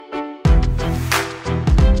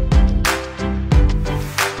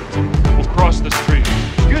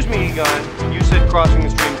Egon, you said Crossing the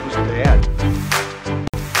Streams was bad.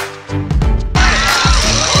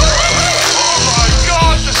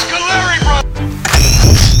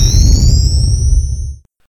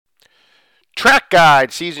 Track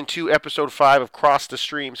Guide, Season 2, Episode 5 of Cross the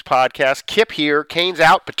Streams podcast. Kip here. Kane's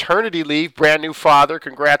out, paternity leave, brand new father.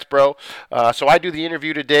 Congrats, bro. So I do the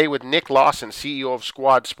interview today with Nick Lawson, CEO of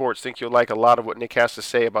Squad Sports. Think you'll like a lot of what Nick has to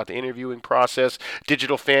say about the interviewing process,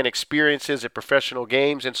 digital fan experiences at professional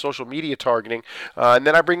games, and social media targeting. And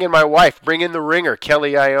then I bring in my wife, bring in the ringer,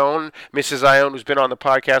 Kelly Ione, Mrs. Ione, who's been on the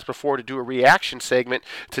podcast before, to do a reaction segment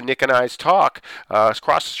to Nick and I's talk.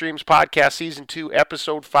 Cross the Streams podcast, Season 2,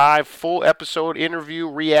 Episode 5, full episode interview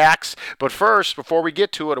reacts. But first, before we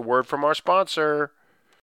get to it, a word from our sponsor.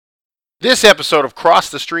 This episode of Cross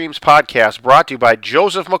the Streams podcast brought to you by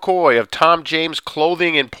Joseph McCoy of Tom James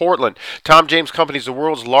Clothing in Portland. Tom James Company is the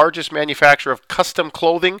world's largest manufacturer of custom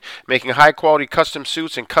clothing, making high-quality custom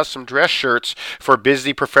suits and custom dress shirts for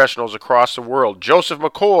busy professionals across the world. Joseph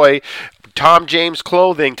McCoy, Tom James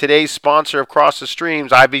Clothing, today's sponsor of Cross the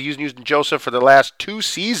Streams. I've been using Joseph for the last 2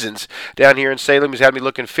 seasons down here in Salem. He's had me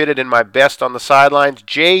looking fitted in my best on the sidelines.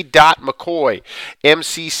 J. McCoy,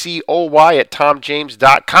 MCCOY at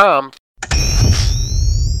TomJames.com.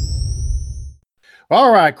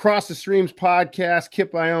 All right, Cross the Streams podcast.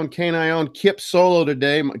 Kip Ione, Kane Ione, Kip solo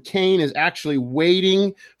today. Kane is actually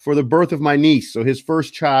waiting for the birth of my niece, so his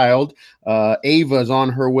first child. Ava is on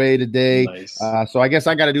her way today. Nice. So I guess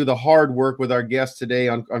I got to do the hard work with our guest today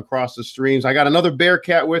on Cross the Streams. I got another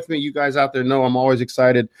Bearcat with me. You guys out there know I'm always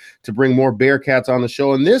excited to bring more Bearcats on the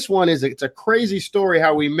show. And this one it's a crazy story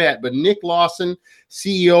how we met. But Nick Lawson,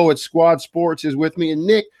 CEO at Squad Sports, is with me. And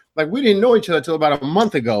Nick, we didn't know each other until about a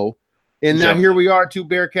month ago. And now here we are, 2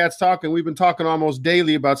 Bearcats talking. We've been talking almost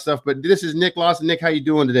daily about stuff, but this is Nick Lawson. Nick, how you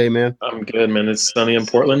doing today, man? I'm good, man. It's sunny in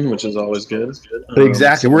Portland, which is always good.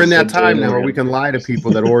 Exactly. We're in that time now where we can lie to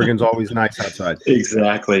people that Oregon's always nice outside.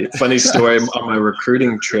 Exactly. Funny story, on my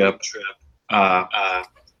recruiting trip,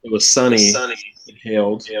 it was sunny, it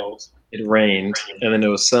hailed, it rained, and then it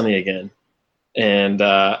was sunny again. And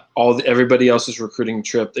everybody else's recruiting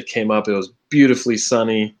trip that came up, it was beautifully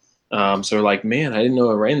sunny. So we're like, man, I didn't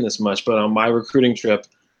know it rained this much. But on my recruiting trip,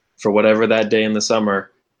 for whatever that day in the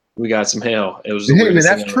summer, we got some hail. It was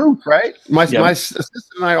that's true, right? My assistant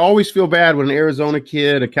and I always feel bad when an Arizona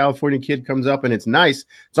kid, a California kid comes up and it's nice.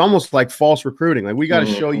 It's almost like false recruiting. Like, we got to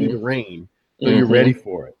show you the rain so you're ready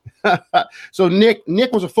for it. So Nick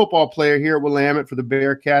was a football player here at Willamette for the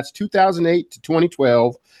Bearcats, 2008 to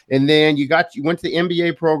 2012. And then you went to the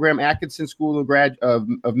MBA program, Atkinson School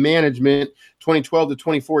of Management, 2012 to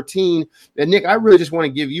 2014. And Nick, I really just want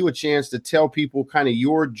to give you a chance to tell people kind of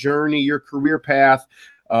your journey, your career path.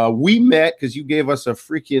 We met because you gave us a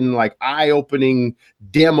freaking eye-opening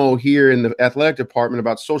demo here in the athletic department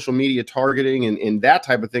about social media targeting and that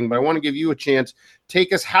type of thing. But I want to give you a chance.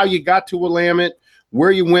 Take us how you got to Willamette,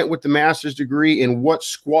 where you went with the master's degree, and what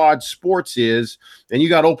Squad Sports is. And you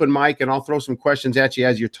got open mic, and I'll throw some questions at you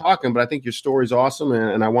as you're talking, but I think your story's awesome,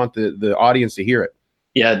 and I want the audience to hear it.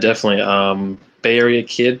 Yeah, definitely. Bay Area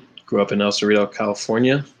kid, grew up in El Cerrito,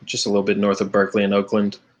 California, just a little bit north of Berkeley and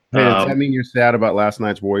Oakland. Hey, does that mean you're sad about last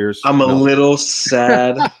nit's Warriors? I'm a little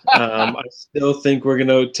sad. I still think we're going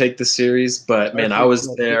to take the series, but, man, I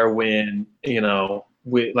was there when,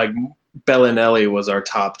 Bellinelli was our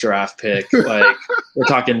top draft pick. We're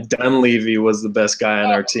talking Dunleavy was the best guy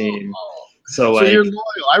on our team. So you're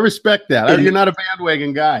loyal. I respect that. You're not a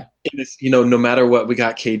bandwagon guy. No matter what, we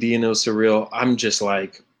got KD and it was surreal. I'm just I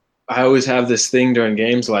always have this thing during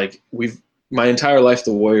games. My entire life,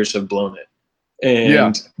 the Warriors have blown it, and they're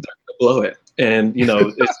gonna blow it. And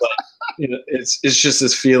it's it's just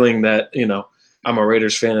this feeling that I'm a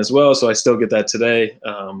Raiders fan as well, so I still get that today.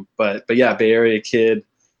 But yeah, Bay Area kid.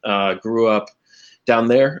 Grew up down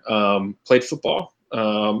there, played football,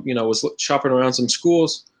 was shopping around some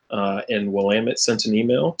schools, and Willamette sent an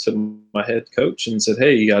email to my head coach and said,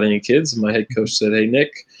 hey, you got any kids? And my head coach said, hey,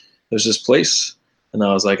 Nick, there's this place. And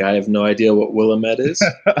I was like, I have no idea what Willamette is.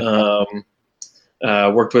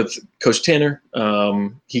 Worked with Coach Tanner.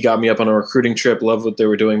 He got me up on a recruiting trip, loved what they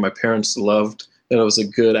were doing. My parents loved that it was a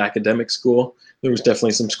good academic school. There was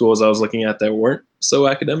definitely some schools I was looking at that weren't so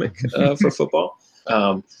academic for football.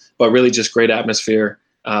 But really just great atmosphere.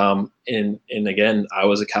 And again, I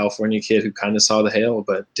was a California kid who kind of saw the hail,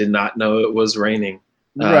 but did not know it was raining.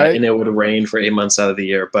 And it would rain for 8 months out of the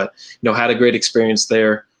year. But, had a great experience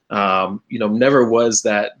there. Never was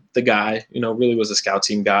the guy, really was a scout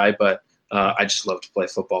team guy, but I just loved to play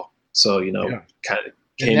football. So, kind of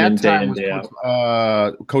came in day in, day out.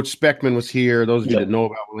 Coach Speckman was here. Those of you that know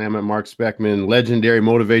about Willamette, Mark Speckman, legendary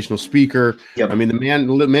motivational speaker. I mean, the man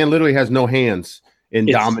literally has no hands and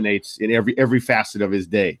dominates in every facet of his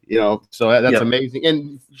day. So that's amazing.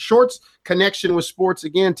 And Short's connection with sports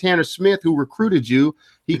again. Tanner Smith, who recruited you,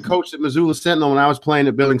 he coached at Missoula Sentinel when I was playing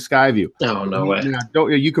at Billings Skyview. Oh, no way!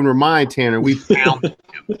 You can remind Tanner we found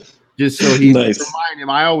him. Just so he remind him,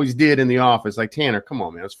 I always did in the office. Like, Tanner, come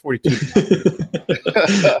on, man. It's 42.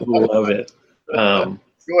 Love it. Go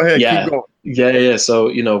ahead. Yeah. Keep going. Yeah. So,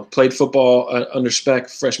 played football under Speck.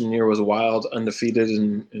 Freshman year was wild, undefeated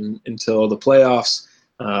until the playoffs.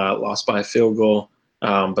 Lost by a field goal.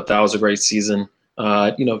 But that was a great season.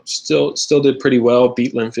 Still did pretty well.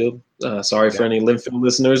 Beat Linfield. Sorry for any Linfield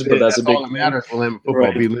listeners, but that's a big all that matters for football.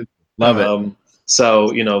 Right. Beat Linfield. Love it.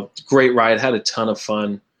 So, great ride. Had a ton of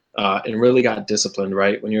fun. And really got disciplined,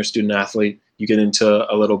 right? When you're a student athlete, you get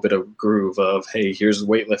into a little bit of groove of, hey, here's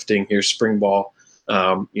weightlifting, here's spring ball,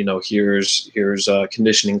 here's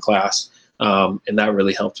conditioning class. And that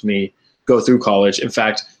really helped me go through college. In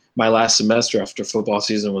fact, my last semester after football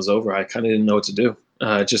season was over, I kind of didn't know what to do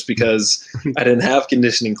just because I didn't have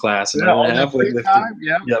conditioning class and I didn't have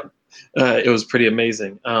weightlifting. It was pretty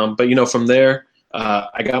amazing. But, from there,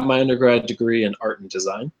 I got my undergrad degree in art and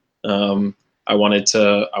design. I wanted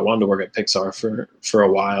to work at Pixar for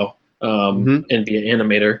a while and be an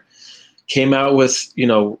animator. Came out with,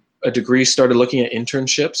 a degree, started looking at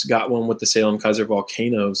internships, got one with the Salem Kaiser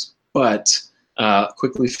Volcanoes, but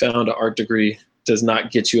quickly found an art degree does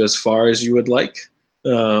not get you as far as you would like.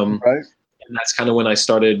 Right. And that's kind of when I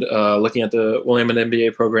started looking at the Willamette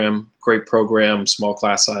MBA program. Great program, small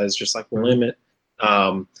class size, just like Willamette.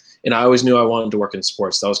 And I always knew I wanted to work in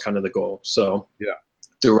sports. That was kind of the goal. So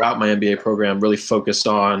throughout my MBA program, really focused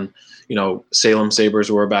on, Salem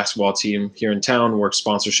Sabres were a basketball team here in town, worked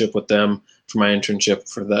sponsorship with them for my internship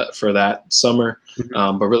for that summer,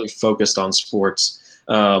 but really focused on sports.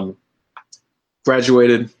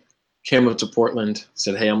 Graduated, came up to Portland,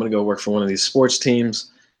 said, hey, I'm going to go work for one of these sports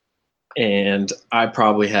teams. And I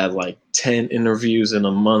probably had like 10 interviews in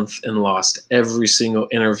a month and lost every single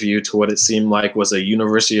interview to what it seemed like was a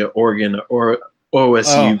University of Oregon or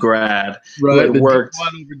OSU grad who had worked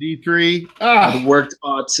over D3, had worked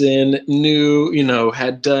Autzen, knew,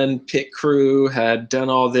 had done pit crew, had done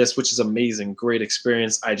all this, which is amazing, great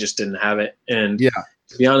experience. I just didn't have it. And to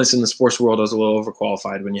be honest, in the sports world, I was a little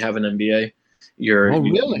overqualified. When you have an MBA,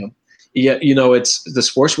 it's the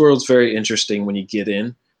sports world's very interesting when you get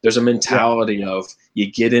in. There's a mentality of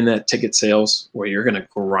you get in at ticket sales where you're going to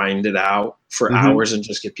grind it out for hours and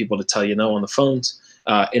just get people to tell you no on the phones.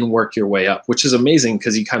 And work your way up, which is amazing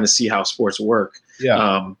because you kind of see how sports work.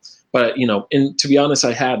 But, and to be honest,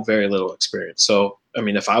 I had very little experience. So, I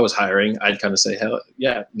mean, if I was hiring, I'd kind of say, hell,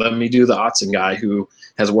 yeah, let me do the Autzen guy who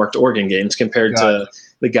has worked Oregon games compared to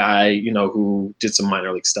the guy, who did some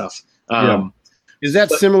minor league stuff. Is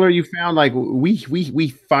that similar? You found like we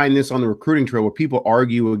find this on the recruiting trail where people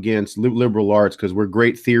argue against liberal arts because we're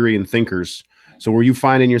great theory and thinkers. So were you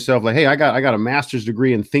finding yourself like, hey, I got a master's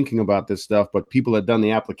degree in thinking about this stuff, but people that done the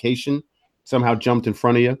application somehow jumped in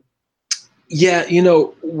front of you? Yeah,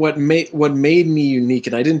 what made me unique,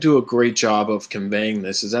 and I didn't do a great job of conveying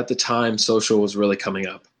this, is at the time social was really coming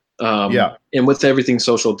up. And with everything,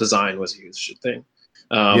 social design was a huge thing.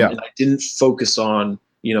 And I didn't focus on,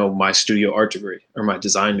 my studio art degree or my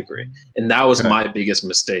design degree. And that was my biggest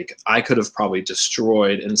mistake. I could have probably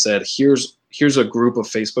destroyed and said, here's a group of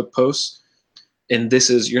Facebook posts. And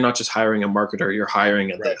you're not just hiring a marketer, you're hiring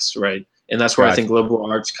this, right? And that's where I think liberal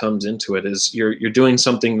arts comes into it, is you're doing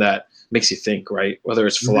something that makes you think, right? Whether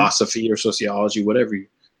it's philosophy or sociology, whatever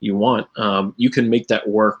you want, you can make that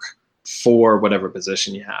work for whatever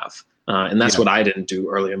position you have. And that's what I didn't do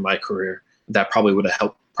early in my career. That probably would have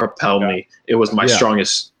helped propel me. It was my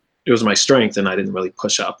strength, and I didn't really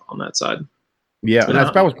push up on that side. Yeah, and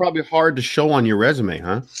that was probably hard to show on your resume,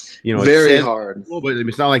 huh? Very hard. But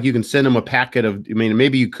it's not like you can send them a packet of. I mean,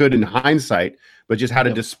 maybe you could in hindsight, but just how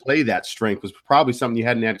to display that strength was probably something you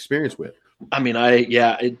hadn't had experience with. I mean,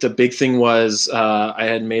 the big thing was I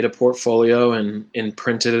had made a portfolio and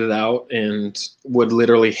printed it out and would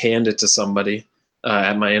literally hand it to somebody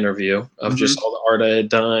at my interview of just all the art I had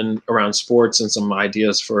done around sports and some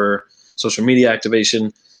ideas for social media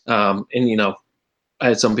activation. I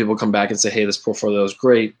had some people come back and say, hey, this portfolio is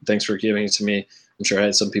great. Thanks for giving it to me. I'm sure I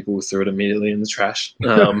had some people who threw it immediately in the trash.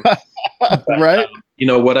 Right.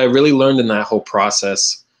 What I really learned in that whole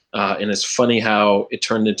process, and it's funny how it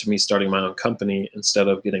turned into me starting my own company instead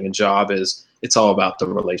of getting a job, is it's all about the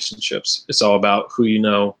relationships. It's all about who you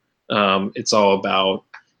know. It's all about,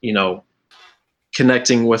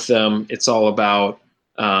 connecting with them. It's all about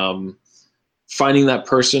finding that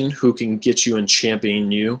person who can get you and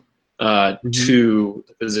champion you to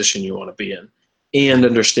the position you want to be in, and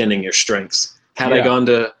understanding your strengths. Had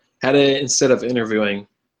I instead of interviewing,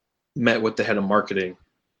 met with the head of marketing,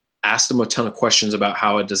 asked him a ton of questions about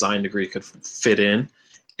how a design degree could fit in,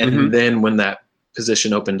 and then when that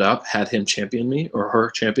position opened up, had him champion me or her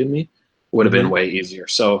champion me, would have been way easier.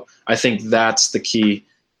 So I think that's the key.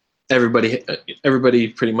 Everybody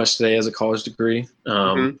pretty much today has a college degree.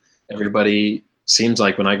 Everybody seems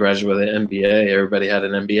like when I graduated with an MBA, everybody had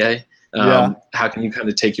an MBA. How can you kind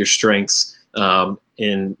of take your strengths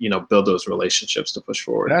and build those relationships to push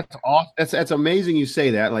forward? That's awesome. That's amazing you say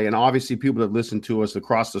that. And obviously people that listen to us,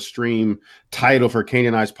 Across the Stream title for Kane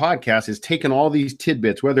and I's podcast is taking all these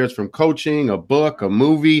tidbits, whether it's from coaching, a book, a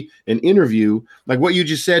movie, an interview, like what you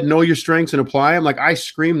just said, know your strengths and apply them. Like I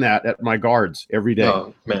scream that at my guards every day.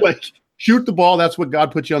 Oh, man. Like shoot the ball. That's what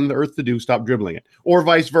God put you on the earth to do. Stop dribbling it, or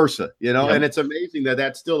vice versa, and it's amazing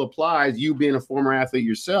that still applies. You being a former athlete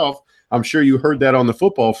yourself, I'm sure you heard that on the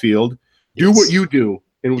football field. Do what you do,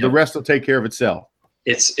 and the rest will take care of itself.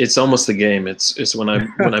 It's almost the game. It's when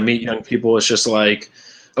I meet young people, it's just like,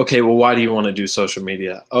 okay, well, why do you want to do social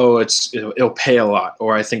media? Oh, it'll pay a lot,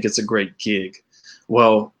 or I think it's a great gig.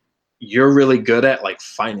 Well, you're really good at like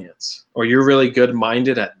finance, or you're really good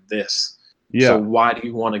minded at this. Yeah. So why do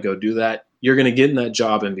you want to go do that? You're going to get in that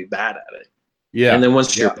job and be bad at it. Yeah. And then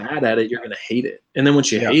once you're bad at it, you're going to hate it. And then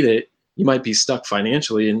once you hate it, you might be stuck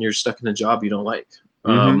financially, and you're stuck in a job you don't like.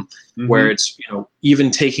 Where it's, even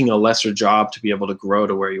taking a lesser job to be able to grow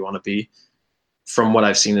to where you want to be, from what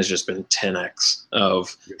I've seen, has just been 10x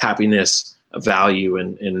of happiness, value,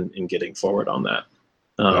 and getting forward on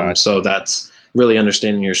that. So that's really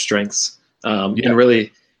understanding your strengths. And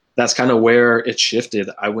really, that's kind of where it shifted.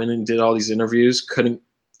 I went and did all these interviews,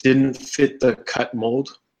 didn't fit the cut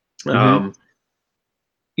mold.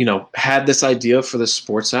 Had this idea for the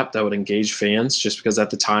sports app that would engage fans, just because at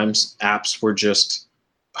the times apps were just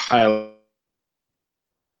high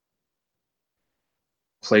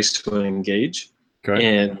place to engage. Okay.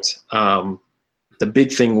 And the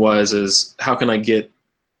big thing is how can I get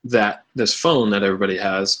this phone that everybody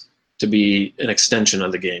has to be an extension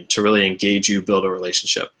of the game, to really engage you, build a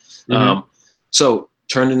relationship. So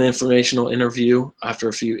turned an informational interview after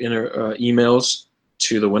a few emails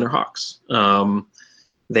to the Winterhawks.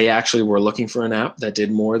 They actually were looking for an app that did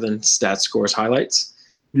more than stats, scores, highlights.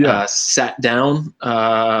 Sat down,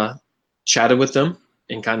 chatted with them,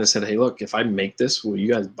 and kind of said, hey, look, if I make this, will you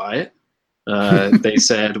guys buy it? They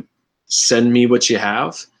said, send me what you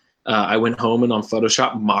have. I went home and on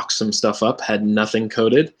Photoshop mocked some stuff up, had nothing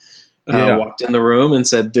coded, walked in the room and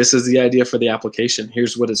said, this is the idea for the application.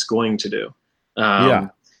 Here's what it's going to do.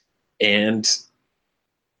 And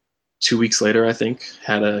 2 weeks later, I think,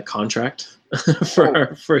 had a contract for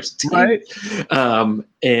our first team. Right.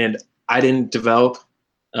 And I didn't develop.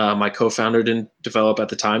 My co-founder didn't develop at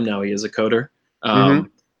the time. Now he is a coder.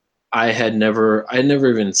 I had never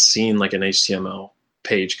even seen like an HTML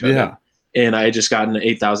page coded. And I had just gotten an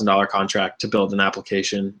 $8,000 contract to build an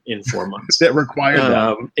application in 4 months. That required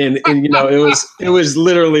that. And it was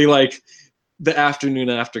literally like the afternoon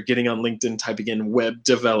after getting on LinkedIn, typing in web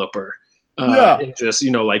developer. And just,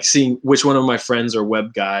 like seeing which one of my friends are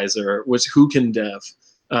web guys or who can dev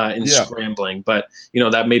and scrambling. But,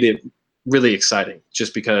 that made it really exciting,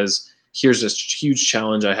 just because here's this huge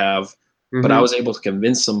challenge I have, but I was able to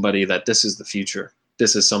convince somebody that this is the future.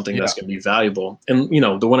 This is something that's going to be valuable. And,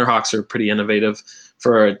 the Winterhawks are pretty innovative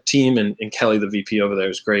for a team, and Kelly, the VP over there,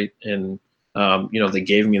 is great. And, they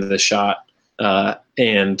gave me the shot.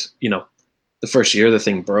 And, the first year the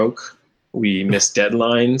thing broke. We missed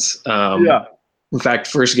deadlines. In fact,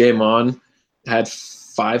 first game on, had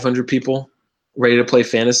 500 people ready to play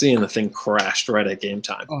fantasy, and the thing crashed right at game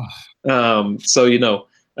time. So,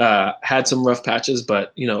 had some rough patches,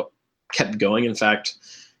 but, kept going. In fact,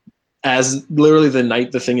 as literally the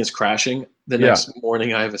night the thing is crashing, the next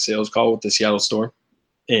morning I have a sales call with the Seattle store,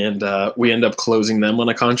 and we end up closing them on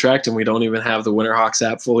a contract, and we don't even have the Winterhawks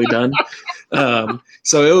app fully done.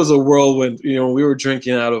 So it was a whirlwind. We were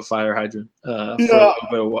drinking out of a fire hydrant for a little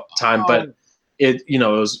bit of time, but it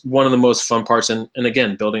was one of the most fun parts. And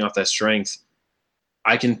again, building off that strength,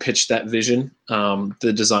 I can pitch that vision.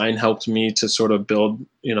 The design helped me to sort of build,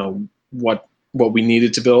 what we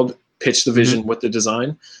needed to build, pitch the vision with the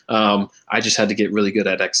design. I just had to get really good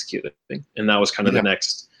at executing, and that was kind of the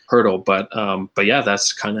next hurdle. But yeah,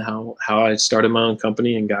 that's kind of how I started my own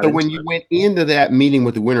company and got. So when you went into that meeting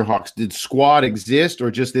with the Winterhawks, did Squad exist or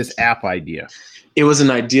just this app idea? It was an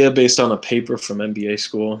idea based on a paper from MBA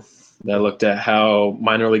school. that looked at how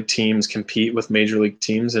minor league teams compete with major league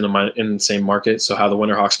teams in the same market. So how the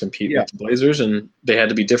Winterhawks compete with the Blazers, and they had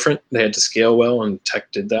to be different. They had to scale well, and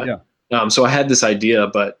Tech did that. Yeah. So I had this idea,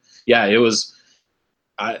 but yeah, it was.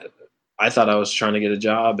 I thought I was trying to get a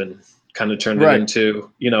job, and kind of turned it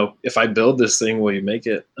into, if I build this thing, will you make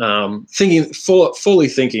it? Fully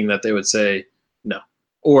thinking that they would say no,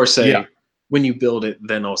 or say when you build it,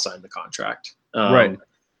 then I'll sign the contract.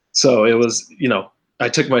 So it was, I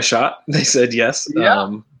took my shot. They said yes.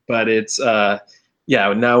 But it's, now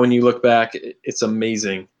when you look back, it's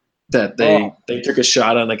amazing that they took a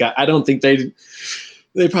shot on a guy. I don't think they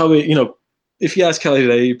probably, if you ask Kelly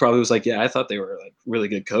today, he probably was like, yeah, I thought they were like really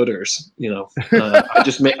good coders.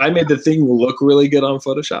 I made the thing look really good on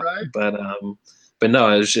Photoshop, but no,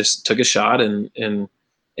 I was just took a shot and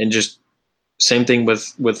just same thing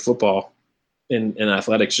with football and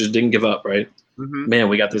athletics, just didn't give up. Right. Mm-hmm. Man,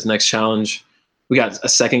 we got this next challenge. We got a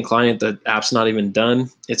second client. The app's not even done.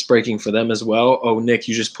 It's breaking for them as well. Oh, Nick,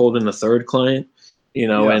 you just pulled in the third client,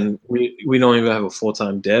 and we don't even have a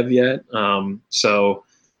full-time dev yet.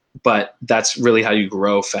 But that's really how you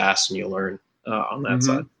grow fast and you learn on that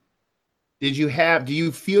side. Do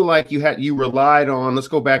you feel like you relied on, let's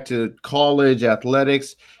go back to college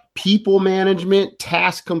athletics, people management,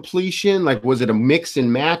 task completion? Like, was it a mix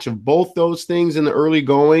and match of both those things in the early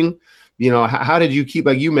going? How did you keep,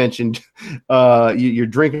 like you mentioned, you're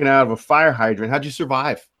drinking out of a fire hydrant. How'd you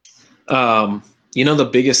survive? The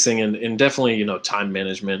biggest thing, and definitely, time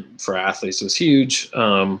management for athletes was huge.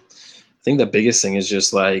 I think the biggest thing is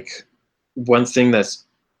just like one thing that's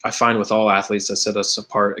I find with all athletes that set us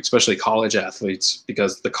apart, especially college athletes,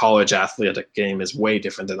 because the college athletic game is way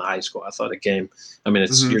different than the high school athletic game. I mean,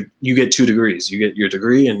 it's you get 2 degrees. You get your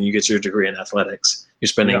degree and you get your degree in athletics. You're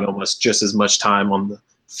spending almost just as much time on the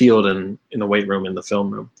field and in the weight room and the film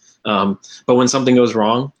room. But when something goes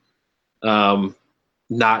wrong,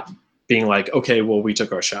 not being like, okay, well, we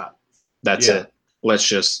took our shot. That's it. Let's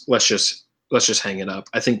just hang it up.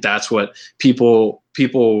 I think that's what people,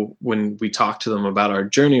 when we talk to them about our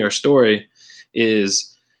journey, our story,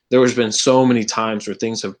 is there has been so many times where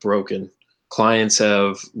things have broken, clients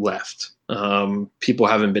have left, people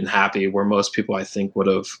haven't been happy, where most people I think would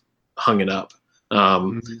have hung it up.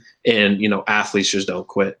 And, athletes just don't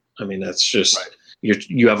quit. I mean, that's just,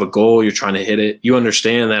 you have a goal, you're trying to hit it. You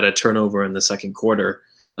understand that a turnover in the second quarter,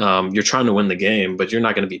 you're trying to win the game, but you're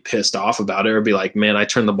not going to be pissed off about it or be like, man, I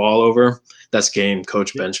turned the ball over. That's game.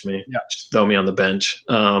 Coach bench me. Just throw me on the bench.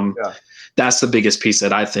 That's the biggest piece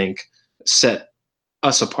that I think set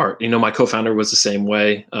us apart. My co-founder was the same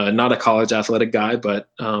way. Not a college athletic guy, but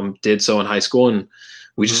did so in high school. And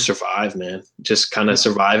we just survive, man. Just kind of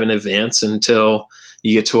survive and advance until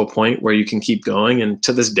you get to a point where you can keep going. And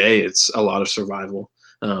to this day, it's a lot of survival.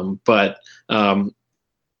 But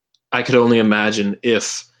I could only imagine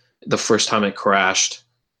if the first time it crashed,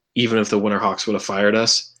 even if the Winterhawks would have fired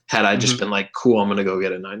us, had I just been like, cool, I'm going to go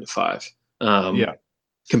get a 9 to 5.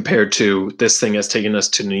 Compared to this thing has taken us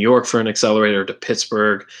to New York for an accelerator, to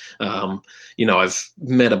Pittsburgh. I've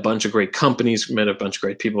met a bunch of great companies, met a bunch of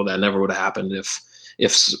great people. That never would have happened if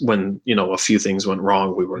when, a few things went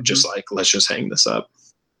wrong, we were just like, let's just hang this up.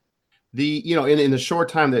 In the short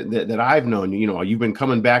time that I've known you, you've been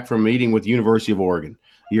coming back from a meeting with the University of Oregon.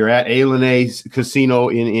 You're at A-Linnaeus Casino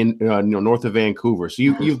in north of Vancouver. So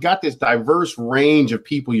you've got this diverse range of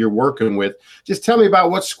people you're working with. Just tell me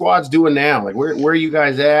about what Squad's doing now. Like, where are you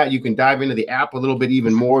guys at? You can dive into the app a little bit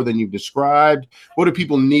even more than you've described. What do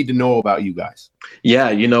people need to know about you guys? Yeah,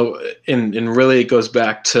 and really it goes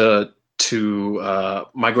back to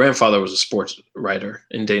my grandfather was a sports writer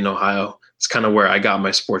in Dayton, Ohio. It's kind of where I got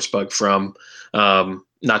my sports bug from.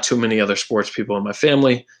 Not too many other sports people in my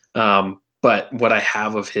family. But what I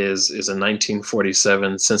have of his is a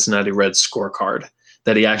 1947 Cincinnati Reds scorecard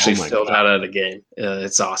that he actually filled out at a game.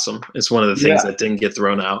 It's awesome. It's one of the things that didn't get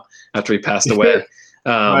thrown out after he passed away.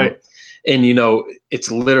 And, it's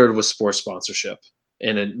littered with sports sponsorship.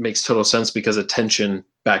 And it makes total sense because attention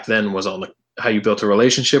back then was on how you built a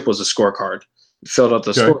relationship was a scorecard. You filled out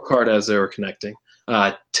the scorecard as they were connecting.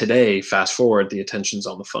 Today, fast forward, the attention's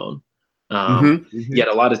on the phone. Yet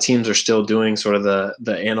a lot of teams are still doing sort of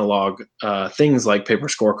the analog things like paper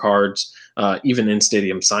scorecards, even in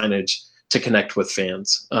stadium signage to connect with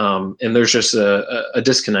fans. And there's just a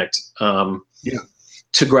disconnect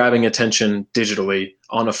to grabbing attention digitally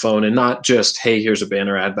on a phone, and not just, hey, here's a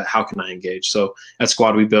banner ad, but how can I engage? So at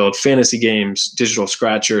Squad, we build fantasy games, digital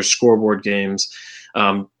scratchers, scoreboard games,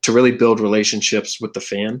 to really build relationships with the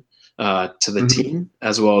fan, to the team,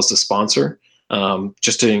 as well as the sponsor.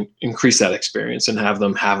 Just to increase that experience and have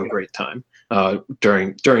them have a great time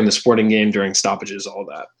during the sporting game, during stoppages, all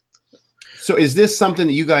that. So is this something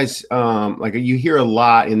that you guys like you hear a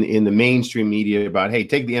lot in the mainstream media about, hey,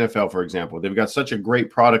 take the NFL, for example. They've got such a great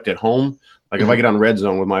product at home. Like if I get on Red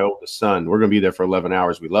Zone with my oldest son, we're going to be there for 11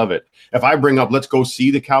 hours. We love it. If I bring up, let's go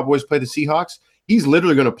see the Cowboys play the Seahawks, he's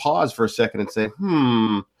literally going to pause for a second and say,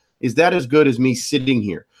 is that as good as me sitting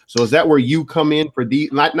here? So is that where you come in for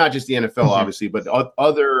not just the NFL, obviously, but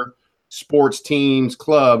other sports teams,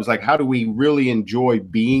 clubs? Like, how do we really enjoy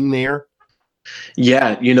being there?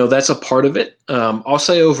 Yeah, that's a part of it. I'll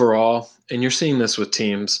say overall, and you're seeing this with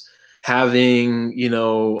teams, having,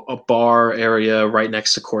 a bar area right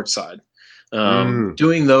next to courtside,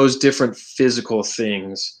 doing those different physical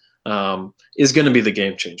things is going to be the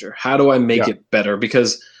game changer. How do I make it better?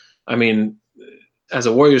 Because, as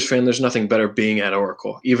a Warriors fan, there's nothing better being at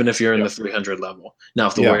Oracle, even if you're in the 300 level. Now,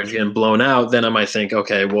 if the Warriors are getting blown out, then I might think,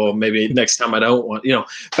 okay, well, maybe next time I don't want,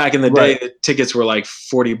 back in the day, the tickets were like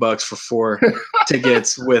 $40 for 4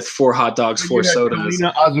 tickets with 4 hot dogs, 4 sodas.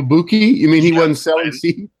 Kalina Azubuike? You mean he wasn't selling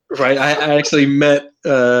seats? Right. I actually met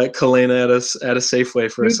Kalina at a Safeway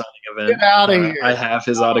for a signing event. Get out of here. I have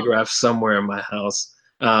his autograph somewhere in my house.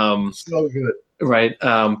 So good. Right.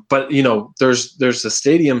 But, there's the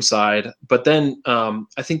stadium side. But then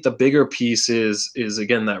I think the bigger piece is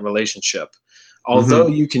again, that relationship. Although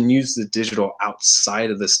you can use the digital outside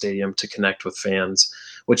of the stadium to connect with fans,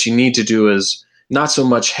 what you need to do is not so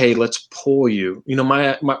much, hey, let's pull you.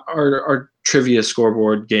 Our trivia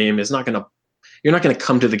scoreboard game is you're not going to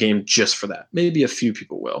come to the game just for that. Maybe a few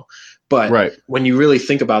people will. But when you really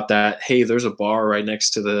think about that, hey, there's a bar right next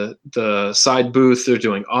to the side booth. They're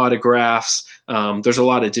doing autographs. There's a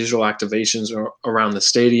lot of digital activations around the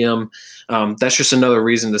stadium. That's just another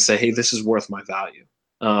reason to say, hey, this is worth my value.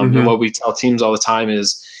 And what we tell teams all the time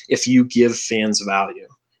is if you give fans value,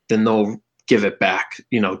 then they'll give it back,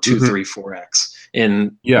 2, 3, 4x.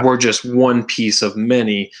 And we're just one piece of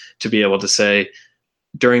many to be able to say,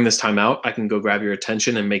 during this timeout, I can go grab your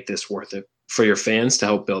attention and make this worth it for your fans to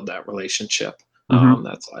help build that relationship on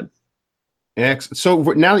that side. Excellent. So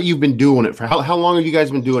now that you've been doing it for how long have you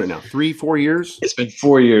guys been doing it now? 3, 4 years? It's been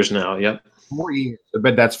 4 years now. Yep. 4 years. I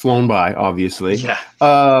bet that's flown by, obviously. Yeah.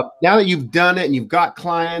 Now that you've done it and you've got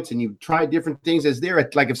clients and you've tried different things, is there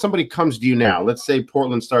if somebody comes to you now, let's say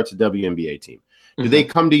Portland starts a WNBA team, do they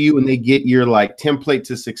come to you and they get your template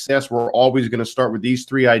to success? We're always going to start with these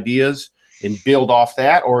 3 ideas and build off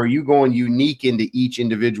that, or are you going unique into each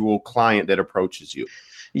individual client that approaches you?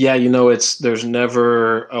 Yeah, there's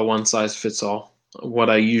never a one size fits all. What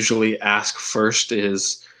I usually ask first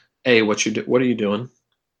is, hey, what are you doing?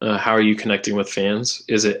 How are you connecting with fans?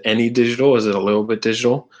 Is it any digital? Is it a little bit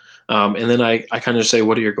digital? And then I kind of say,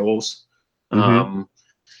 what are your goals?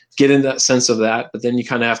 Get in that sense of that, but then you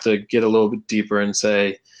kind of have to get a little bit deeper and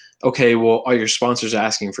say, okay, well, are your sponsors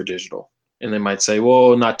asking for digital? And they might say,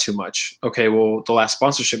 well, not too much. Okay, well, the last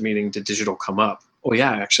sponsorship meeting, did digital come up? Oh,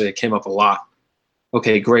 yeah, actually, it came up a lot.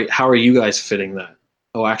 Okay, great. How are you guys fitting that?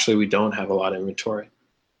 Oh, actually, we don't have a lot of inventory.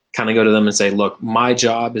 Kind of go to them and say, look, my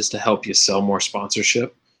job is to help you sell more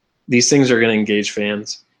sponsorship. These things are going to engage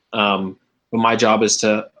fans. But my job is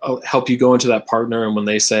to help you go into that partner. And when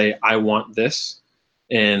they say, I want this,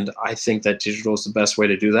 and I think that digital is the best way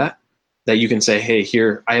to do that, that you can say, hey,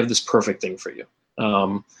 here, I have this perfect thing for you.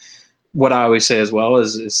 What I always say as well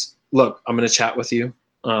is look, I'm going to chat with you.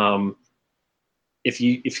 If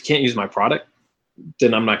you can't use my product,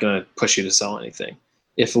 then I'm not going to push you to sell anything.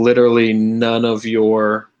 If literally none of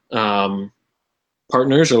your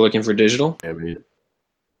partners are looking for digital, if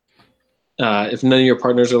none of your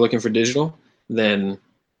partners are looking for digital, then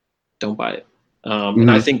don't buy it.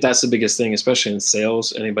 And I think that's the biggest thing, especially in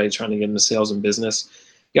sales. Anybody trying to get into sales and business,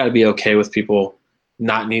 you got to be okay with people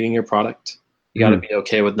not needing your product. You got to be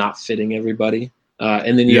okay with not fitting everybody.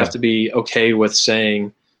 And then you have to be okay with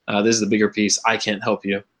saying, this is the bigger piece. I can't help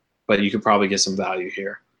you, but you could probably get some value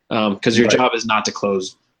here. Because your job is not to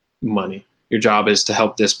close money. Your job is to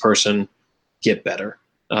help this person get better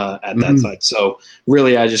at that side. So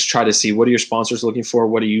really, I just try to see, what are your sponsors looking for?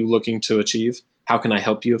 What are you looking to achieve? How can I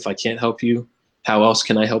help you? If I can't help you, how else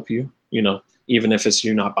can I help you? Even if it's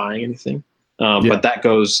you not buying anything. But that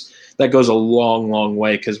goes a long, long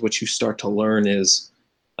way, because what you start to learn is,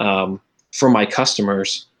 for my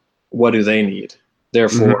customers, what do they need?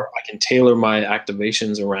 Therefore, I can tailor my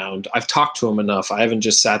activations around. I've talked to them enough. I haven't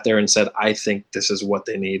just sat there and said, I think this is what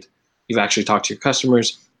they need. You've actually talked to your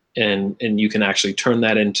customers, and you can actually turn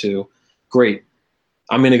that into, great,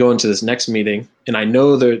 I'm going to go into this next meeting, and I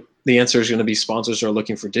know that the answer is going to be sponsors are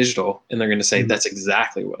looking for digital, and they're going to say, that's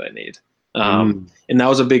exactly what I need. And that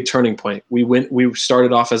was a big turning point. We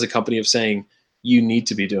started off as a company of saying, you need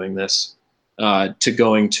to be doing this, to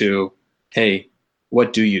going to, hey,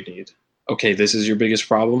 what do you need? okay, this is your biggest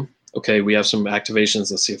problem. Okay, we have some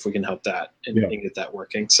activations. Let's see if we can help that and get that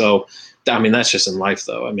working. So, I mean, that's just in life,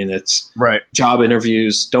 though. I mean, it's right. Job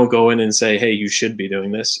interviews. Don't go in and say, hey, you should be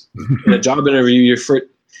doing this. In a job interview,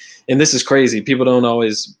 and this is crazy. People don't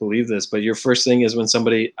always believe this, but your first thing is when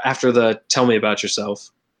somebody, after the tell me about yourself,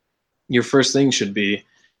 your first thing should be,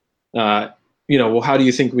 well, how do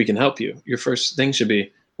you think we can help you? Your first thing should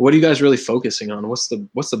be, what are you guys really focusing on? What's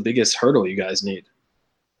the biggest hurdle you guys need?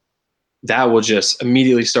 That will just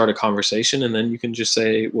immediately start a conversation. And then you can just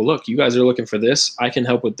say, well, look, you guys are looking for this. I can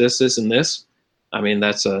help with this, this, and this. I mean,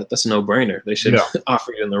 that's a no-brainer. They should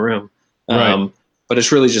offer you in the room. Right. But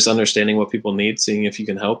it's really just understanding what people need, seeing if you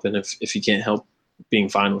can help. And if you can't help, being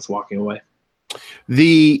fine with walking away.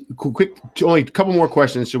 The only a couple more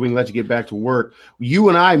questions so we can let you get back to work. You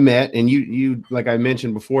and I met, and you like I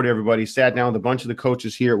mentioned before to everybody, sat down with a bunch of the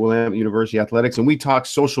coaches here at Willamette University Athletics, and we talked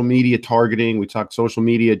social media targeting. We talked social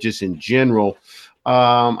media just in general.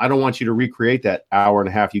 I don't want you to recreate that hour and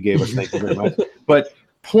a half you gave us. Thank you very much. But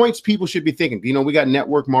points people should be thinking. We got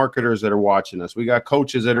network marketers that are watching us. We got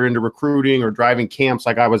coaches that are into recruiting or driving camps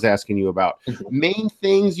like I was asking you about. Main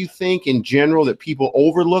things you think in general that people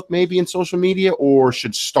overlook maybe in social media or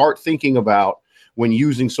should start thinking about when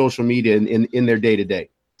using social media in their day-to-day?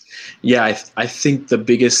 Yeah, I think the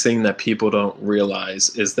biggest thing that people don't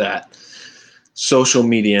realize is that social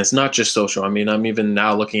media, it's not just social. I mean, I'm even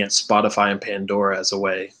now looking at Spotify and Pandora as a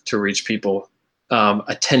way to reach people.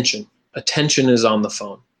 Attention is on the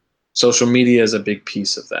phone. Social media is a big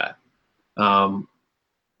piece of that.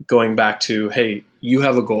 Going back to, hey, you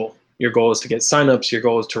have a goal. Your goal is to get signups. Your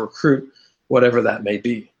goal is to recruit, whatever that may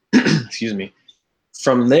be. Excuse me.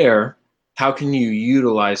 From there, how can you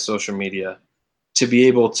utilize social media to be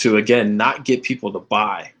able to, again, not get people to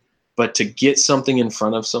buy, but to get something in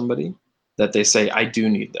front of somebody that they say, I do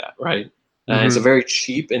need that, right? And it's a very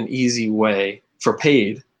cheap and easy way for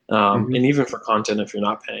paid, and even for content if you're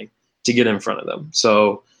not paying, to get in front of them.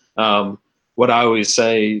 So what I always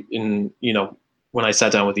say when I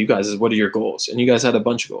sat down with you guys is, what are your goals? And you guys had a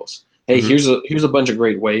bunch of goals. Hey, here's a bunch of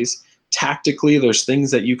great ways. Tactically, there's things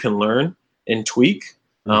that you can learn and tweak.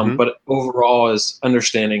 But overall is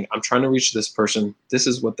understanding, I'm trying to reach this person. This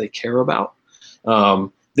is what they care about.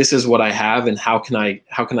 This is what I have. And how can I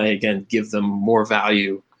again, give them more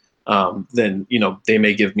value than, they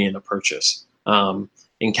may give me in a purchase, and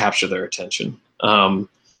capture their attention.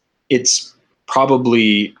 It's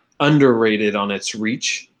probably underrated on its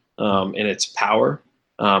reach and its power.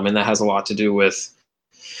 And that has a lot to do with,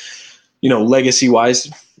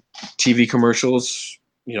 legacy-wise, TV commercials,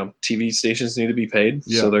 TV stations need to be paid.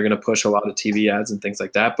 So they're going to push a lot of TV ads and things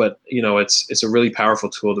like that. But, it's a really powerful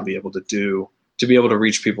tool to be able to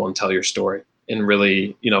reach people and tell your story and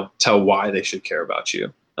really, tell why they should care about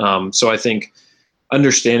you. So I think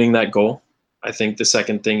understanding that goal. I think the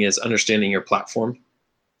second thing is understanding your platform.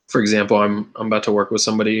 For example, I'm about to work with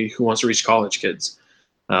somebody who wants to reach college kids.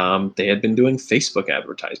 They had been doing Facebook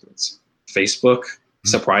advertisements. Facebook,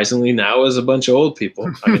 surprisingly, now is a bunch of old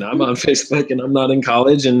people. I mean, I'm on Facebook and I'm not in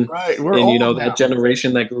college, and that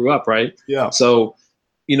generation that grew up, right? Yeah. So,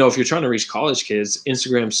 if you're trying to reach college kids,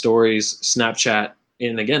 Instagram stories, Snapchat,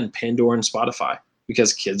 and again, Pandora and Spotify,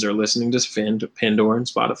 because kids are listening to Pandora and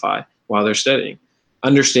Spotify while they're studying.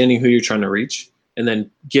 Understanding who you're trying to reach and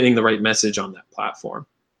then getting the right message on that platform.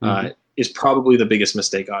 Is probably the biggest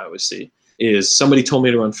mistake I always see. Is somebody told me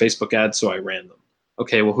to run Facebook ads, so I ran them.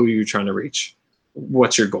 Okay, well, who are you trying to reach?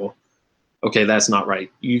 What's your goal? Okay, that's not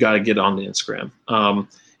right. You got to get on the Instagram.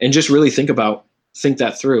 And just really think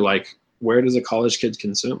that through. Like, where does a college kid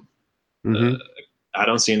consume? I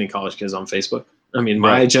don't see any college kids on Facebook. I mean,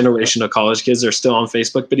 my generation of college kids are still on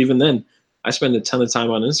Facebook, but even then, I spend a ton of time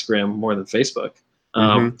on Instagram more than Facebook.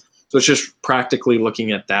 So it's just practically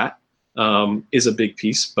looking at that. Is a big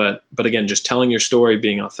piece, but again, just telling your story,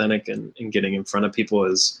 being authentic, and getting in front of people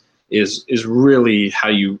is really how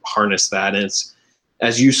you harness that. And it's,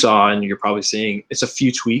 as you saw, and you're probably seeing, it's a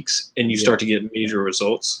few tweaks, and you start to get major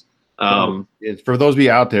results. For those of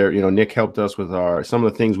you out there, Nick helped us with some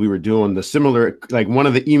of the things we were doing. The similar, like one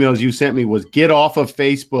of the emails you sent me was, get off of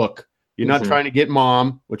Facebook. You're not trying to get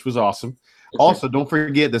mom, which was awesome. Also, don't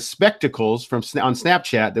forget the spectacles on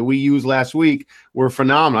Snapchat that we used last week were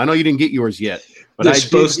phenomenal. I know you didn't get yours yet, but they're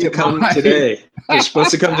supposed to come today. They're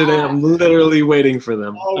supposed to come today. I'm literally waiting for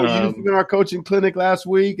them. We're using our coaching clinic last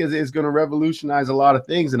week is going to revolutionize a lot of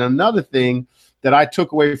things. And another thing that I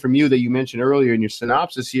took away from you that you mentioned earlier in your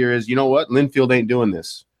synopsis here is, you know what? Linfield ain't doing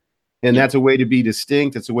this. And that's a way to be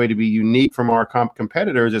distinct. It's a way to be unique from our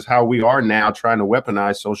competitors, is how we are now trying to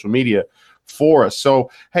weaponize social media for us.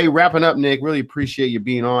 So, hey, wrapping up, Nick, really appreciate you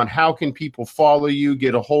being on. How can people follow you,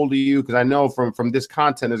 get a hold of you? Because I know from this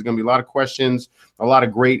content, there's going to be a lot of questions, a lot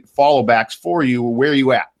of great follow backs for you. Where are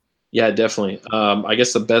you at? Yeah, definitely. I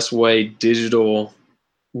guess the best way digital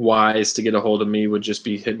wise to get a hold of me would just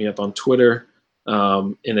be hit me up on Twitter.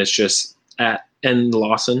 And it's just at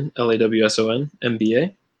nlawson, LAWSON,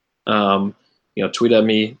 MBA. Tweet at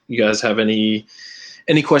me. You guys have any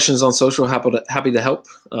questions on social? Happy to help.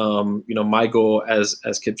 My goal,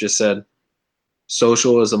 as Kip just said,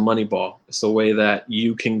 social is a money ball. It's the way that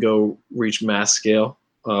you can go reach mass scale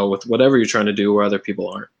with whatever you're trying to do where other people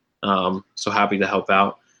aren't. So happy to help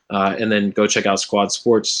out. And then go check out Squad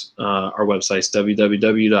Sports. Our website's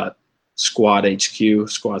www.squadhq,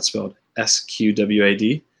 squad spelled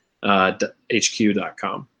SQWAD,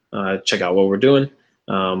 HQ.com. Check out what we're doing.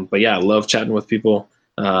 But yeah, I love chatting with people.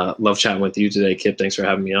 Love chatting with you today, Kip. Thanks for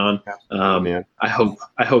having me on. I hope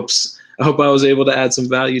I was able to add some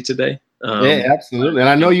value today. Yeah, absolutely. And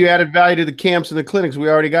I know you added value to the camps and the clinics. We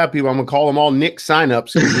already got people. I'm gonna call them all Nick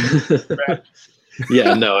signups.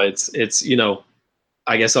 Yeah, no, it's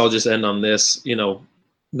I guess I'll just end on this. The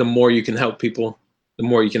more you can help people, the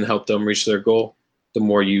more you can help them reach their goal, the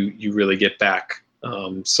more you really get back.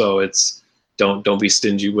 So it's don't be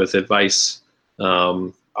stingy with advice.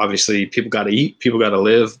 Obviously, people got to eat, people got to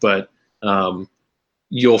live, but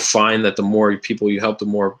you'll find that the more people you help, the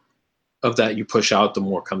more of that you push out, the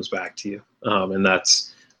more comes back to you. And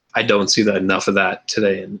I don't see that enough of that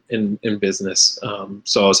today in business.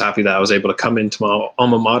 So I was happy that I was able to come into my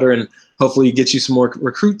alma mater and hopefully get you some more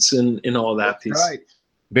recruits and all of that piece. Right.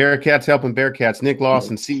 Bearcats helping Bearcats. Nick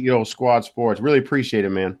Lawson, CEO of Squad Sports. Really appreciate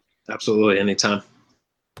it, man. Absolutely. Anytime.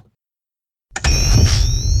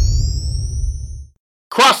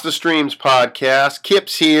 Cross the Streams podcast.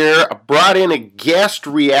 Kip's here. I brought in a guest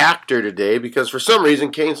reactor today because for some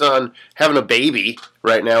reason Kane's on having a baby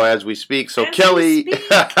right now as we speak. So Kelly.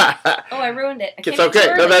 I ruined it. It's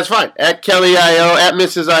okay. No, that's fine. At Kelly Ione, at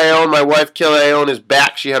Mrs. Ione, my wife Kelly Ione is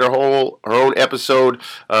back. She had her own episode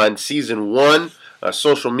in season 1.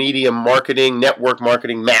 Social media marketing, network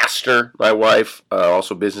marketing master. My wife,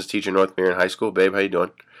 also business teacher, North Marion High School. Babe, how you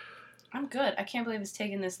doing? I'm good. I can't believe it's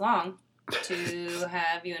taken this long to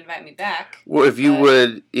have you invite me back. Well, if you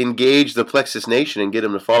would engage the Plexus Nation and get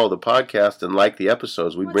them to follow the podcast and like the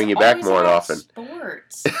episodes, we'd bring you back more often.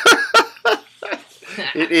 Sports.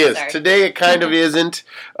 It is. Sorry. Today it kind of isn't,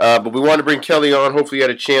 but we want to bring Kelly on. Hopefully you had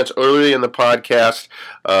a chance early in the podcast.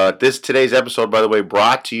 Today's episode, by the way,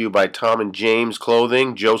 brought to you by Tom and James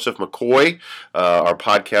Clothing, Joseph McCoy, our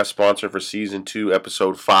podcast sponsor for Season 2,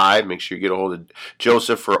 Episode 5. Make sure you get a hold of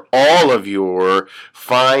Joseph for all of your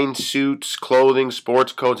fine suits, clothing,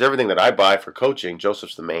 sports coats, everything that I buy for coaching.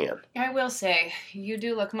 Joseph's the man. I will say, you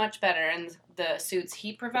do look much better in the suits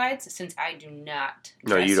he provides, since I do not.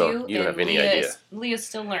 No, you don't. You don't have any idea. Leah's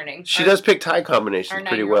still learning. She does pick tie combinations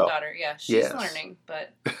pretty well. Daughter, yeah, she's learning,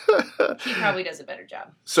 but he probably does a better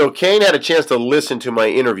job. So Kane had a chance to listen to my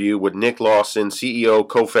interview with Nick Lawson, CEO,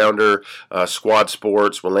 co-founder, Squad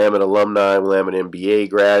Sports, Willamette alumni, Willamette MBA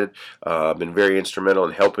grad. Been very instrumental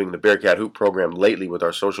in helping the Bearcat Hoop program lately with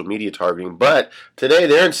our social media targeting. But today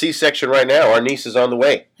they're in C-section right now. Our niece is on the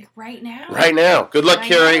way. Like right now? Right now. Good luck,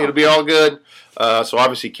 Carrie. It'll be all good. So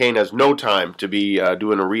obviously Kane has no time to be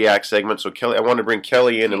doing a react segment. So Kelly, I wanted to bring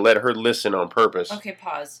Kelly in and let her listen on purpose. Okay,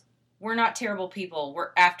 pause. We're not terrible people. We're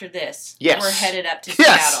after this. Yes. We're headed up to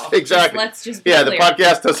Seattle. Yes, exactly. Let's just be clear. The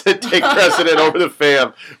podcast doesn't take precedent over the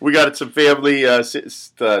fam. We got some family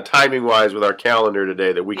timing-wise with our calendar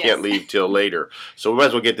today that we can't leave till later. So we might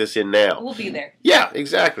as well get this in now. We'll be there. Yeah,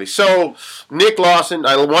 exactly. So Nick Lawson,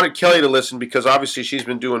 I wanted Kelly to listen because obviously she's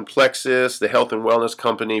been doing Plexus, the health and wellness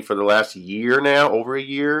company, for the last year now, over a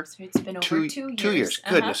year. So it's been over 2 years. 2 years.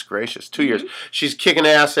 Goodness gracious, 2 years. She's kicking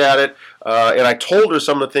ass at it. And I told her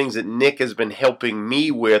some of the things that Nick has been helping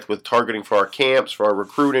me with targeting for our camps, for our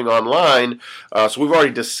recruiting online. So we've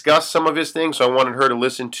already discussed some of his things, so I wanted her to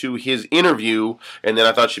listen to his interview, and then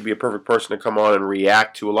I thought she'd be a perfect person to come on and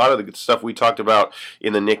react to a lot of the good stuff we talked about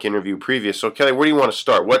in the Nick interview previous. So Kelly, where do you want to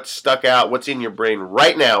start? What stuck out? What's in your brain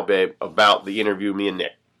right now, babe, about the interview, me and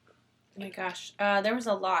Nick? Oh my gosh. There was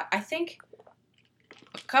a lot. I think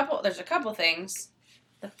there's a couple things.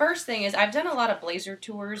 The first thing is I've done a lot of Blazer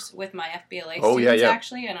tours with my FBLA students,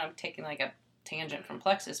 actually, and I'm taking like a tangent from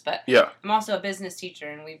Plexus, but I'm also a business teacher,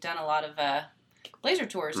 and we've done a lot of Blazer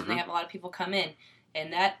tours, and they have a lot of people come in,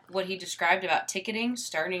 and what he described about ticketing,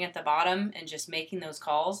 starting at the bottom and just making those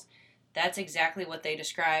calls, that's exactly what they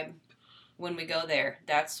describe when we go there.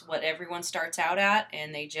 That's what everyone starts out at,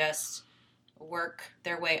 and they just work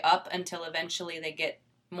their way up until eventually they get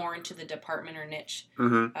more into the department or niche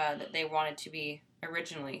that they wanted to be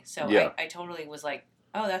originally. So I totally was like,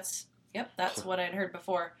 oh, that's what I'd heard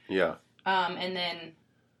before. Yeah. And then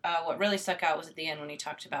what really stuck out was at the end when he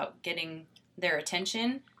talked about getting their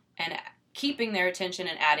attention and keeping their attention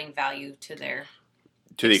and adding value to their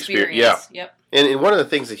the experience. Yeah. Yep. And one of the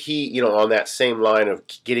things that he, on that same line of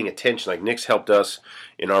getting attention, like Nick's helped us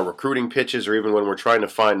in our recruiting pitches, or even when we're trying to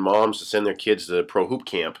find moms to send their kids to pro hoop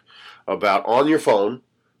camp, about on your phone,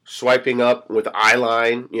 swiping up with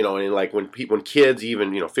eyeline, and like when kids,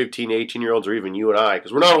 even 15, 18-year-olds, or even you and I,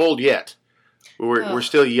 because we're not old yet. We're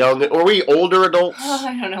still young. Or are we older adults? Oh,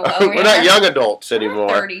 I don't know. We're not young adults anymore.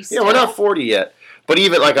 We're 30 still. Yeah, we're not 40 yet. But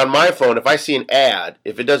even like on my phone, if I see an ad,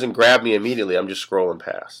 if it doesn't grab me immediately, I'm just scrolling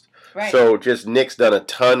past. Right. So just Nick's done a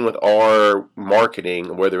ton with our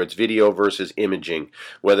marketing, whether it's video versus imaging,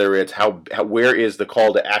 whether it's where is the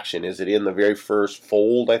call to action? Is it in the very first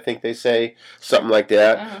fold, I think they say, something like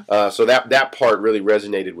that. So that part really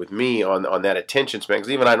resonated with me on that attention span.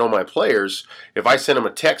 Because even I know my players, if I send them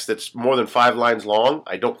a text that's more than 5 lines long,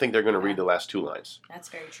 I don't think they're going to read the last 2 lines. That's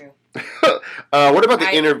very true. What about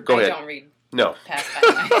the interview? Go ahead. I don't read. No. Past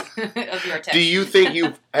 5 lines of your text. Do you think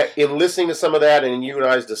in listening to some of that and in you and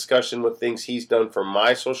I's discussion with things he's done for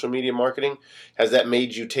my social media marketing, has that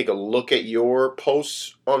made you take a look at your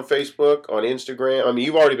posts on Facebook, on Instagram? I mean,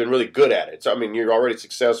 you've already been really good at it. So, I mean, you're already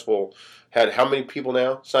successful. Had how many people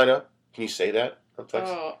now sign up? Can you say that?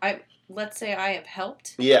 Let's say I have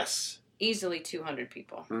helped. Yes. Easily 200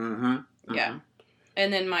 people. Mm-hmm. Yeah.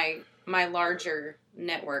 And then my larger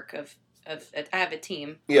network of I have a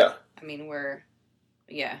team. Yeah. I mean,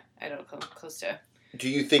 I don't know, close to. Do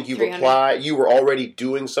you think you've 300. applied? You were already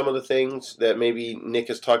doing some of the things that maybe Nick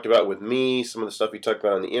has talked about with me, some of the stuff he talked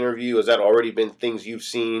about in the interview. Has that already been things you've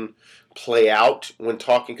seen play out when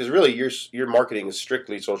talking? Because really, your marketing is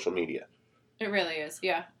strictly social media. It really is,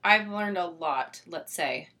 yeah. I've learned a lot, let's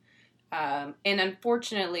say. And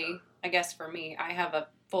unfortunately, I guess for me, I have a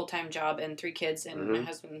full-time job and 3 kids, and my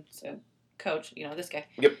husband's a coach, this guy.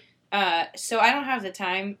 Yep. So I don't have the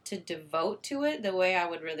time to devote to it the way I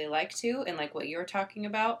would really like to, and like what you're talking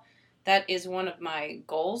about, that is one of my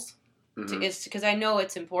goals. Is because I know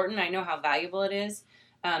it's important. I know how valuable it is,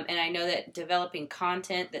 and I know that developing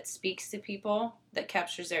content that speaks to people, that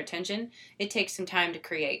captures their attention, it takes some time to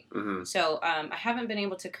create. So I haven't been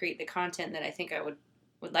able to create the content that I think I would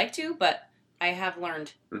like to, but I have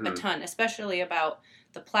learned a ton, especially about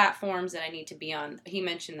the platforms that I need to be on. He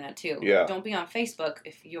mentioned that too. Yeah. Don't be on Facebook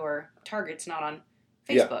if your target's not on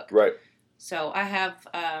Facebook. Yeah, right. So I have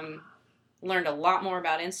learned a lot more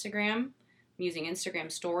about Instagram. I'm using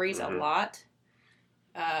Instagram stories a lot.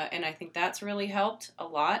 And I think that's really helped a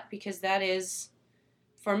lot because that is,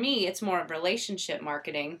 for me, it's more of relationship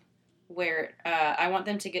marketing where I want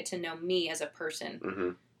them to get to know me as a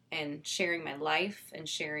person and sharing my life and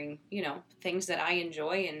sharing, things that I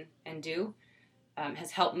enjoy and do.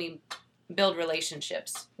 Has helped me build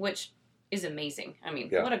relationships, which is amazing. I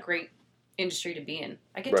mean, what a great industry to be in.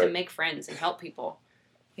 I get to make friends and help people,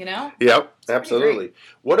 Yep, it's absolutely.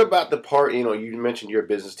 What about the part, you mentioned you're a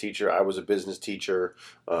business teacher. I was a business teacher.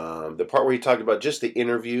 The part where you talked about just the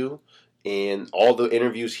interview and all the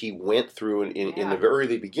interviews he went through in the very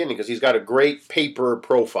beginning, because he's got a great paper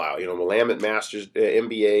profile. Willamette Master's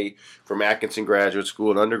MBA from Atkinson Graduate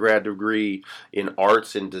School, an undergrad degree in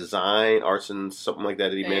arts and design, arts and something like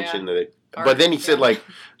that he mentioned. But then he said,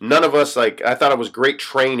 none of us, I thought it was great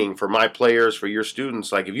training for my players, for your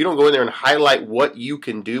students. If you don't go in there and highlight what you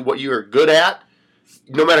can do, what you are good at,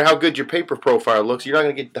 no matter how good your paper profile looks, you're not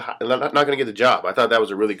going to get the job. I thought that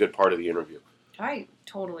was a really good part of the interview. I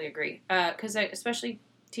totally agree. Because especially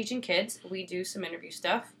teaching kids, we do some interview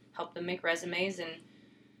stuff, help them make resumes,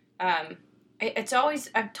 and it's always,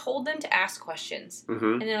 I've told them to ask questions.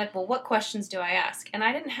 And they're like, well, what questions do I ask? And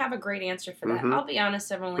I didn't have a great answer for that. I'll be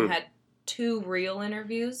honest, I've only had 2 real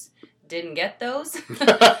interviews. Didn't get those.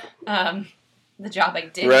 The job I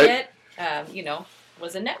did get,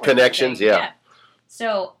 was a network connections, thing. Yeah.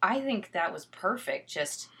 So I think that was perfect.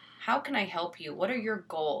 Just, how can I help you? What are your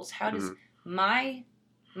goals? How does my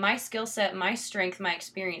skill set, my strength, my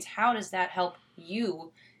experience, how does that help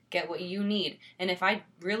you get what you need? And if I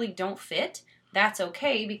really don't fit, that's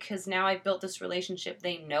okay, because now I've built this relationship.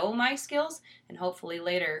 They know my skills, and hopefully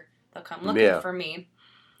later they'll come looking for me.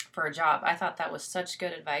 for a job. I thought that was such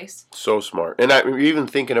good advice. So smart. And even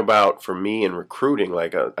thinking about, for me in recruiting,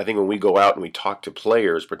 like I think when we go out and we talk to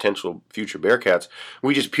players, potential future Bearcats,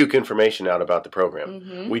 we just puke information out about the program.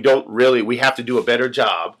 Mm-hmm. We have to do a better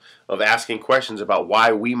job of asking questions about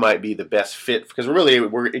why we might be the best fit, because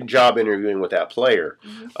we're in job interviewing with that player.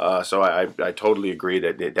 Mm-hmm. So I totally agree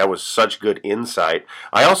that was such good insight.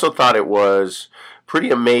 I also thought it was pretty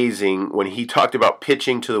amazing when he talked about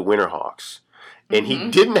pitching to the Winterhawks. And he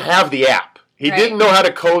didn't have the app. He didn't know how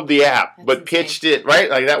to code the app, but pitched it, right?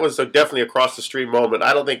 Like, that was definitely a cross-the-stream moment.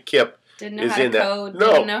 I don't think Kip didn't know is how in to that. code,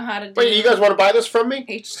 No. Didn't know how to do Wait, you guys want to buy this from me?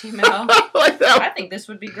 HTML. Like that. I think this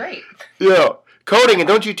would be great. Yeah. Coding, and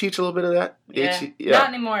don't you teach a little bit of that? Yeah. Not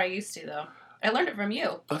anymore. I used to, though. I learned it from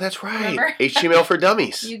you. Oh, that's right. Remember? HTML for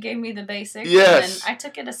Dummies. You gave me the basics. Yes. And I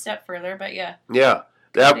took it a step further, but yeah. Yeah.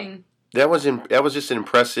 That was just an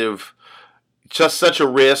impressive... Just such a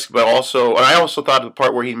risk, but also, and I also thought of the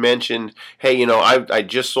part where he mentioned, hey, I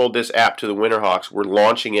just sold this app to the Winterhawks. We're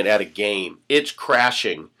launching it at a game. It's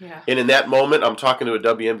crashing. Yeah. And in that moment, I'm talking to a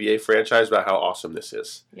WNBA franchise about how awesome this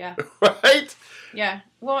is. Yeah. Right? Yeah.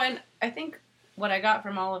 Well, and I think what I got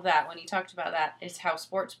from all of that, when he talked about that, is how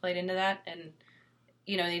sports played into that. And,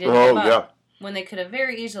 they didn't give up. When they could have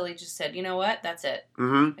very easily just said, you know what, that's it.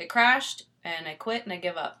 Mm-hmm. It crashed, and I quit, and I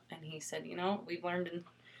give up. And he said, we've learned in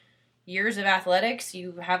years of athletics,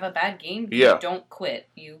 you have a bad game, you don't quit.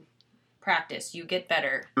 You practice, you get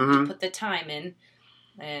better, you put the time in,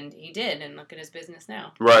 and he did, and look at his business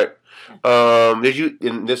now. Right. Yeah.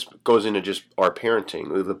 And this goes into just our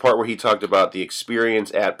parenting, the part where he talked about the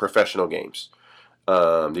experience at professional games.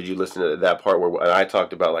 Did you listen to that part where I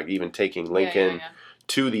talked about, like, even taking Lincoln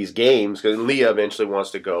to these games, because Leah eventually wants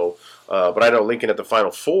to go, but I know Lincoln at the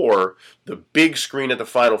Final Four, the big screen at the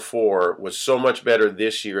Final Four was so much better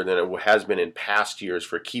this year than it has been in past years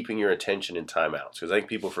for keeping your attention in timeouts, because I think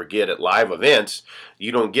people forget at live events,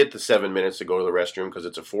 you don't get the 7 minutes to go to the restroom because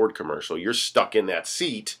it's a Ford commercial. You're stuck in that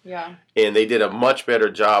seat, and they did a much better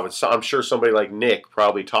job. I'm sure somebody like Nick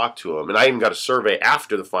probably talked to him, and I even got a survey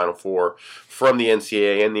after the Final Four from the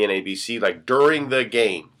NCAA and the NABC, like during the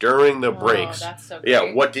game, during the breaks. That's so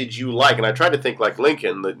great. What did you like? And I tried to think like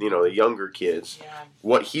Lincoln, the younger kids,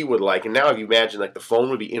 what he would like. And now if you imagine like the phone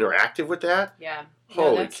would be interactive with that. Yeah.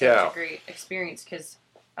 Holy that's cow. Such a great experience, because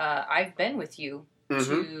I've been with you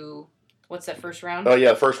to, what's that first round? Oh,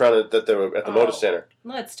 yeah, the first round at the Moda Center.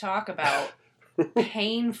 Let's talk about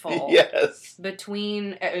painful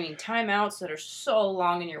between, timeouts that are so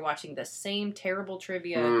long and you're watching the same terrible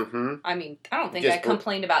trivia. Mm-hmm. I don't think I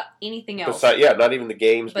complained about anything else. Not even the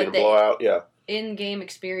games being a blowout. Yeah. In-game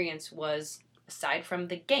experience was, aside from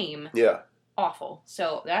the game, awful.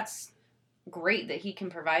 So that's great that he can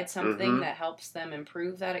provide something that helps them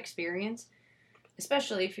improve that experience,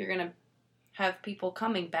 especially if you're going to have people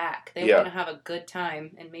coming back. They want to have a good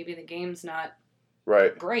time, and maybe the game's not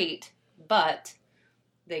great, but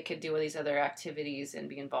they could do all these other activities and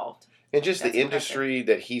be involved. And just the industry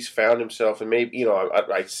that he's found himself in, maybe,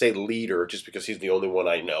 I say leader just because he's the only one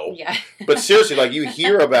I know. Yeah. But seriously, like, you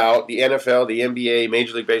hear about the NFL, the NBA,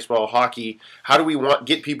 Major League Baseball, hockey. How do we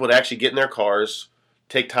get people to actually get in their cars,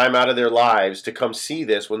 take time out of their lives to come see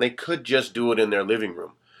this when they could just do it in their living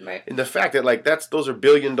room? Right. And the fact that, like, those are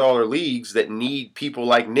billion-dollar leagues that need people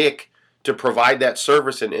like Nick to provide that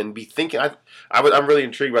service and be thinking. I'm really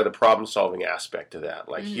intrigued by the problem-solving aspect of that.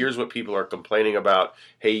 Like, here's what people are complaining about.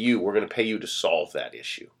 Hey, we're going to pay you to solve that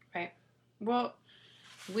issue. Right. Well,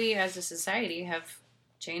 we as a society have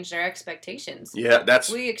changed our expectations. Yeah,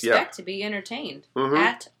 we expect to be entertained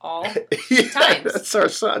at all times. That's our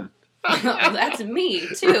son. That's me,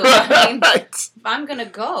 too. If I'm going to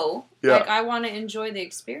go, I want to enjoy the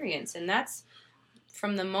experience. And that's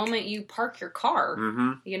from the moment you park your car,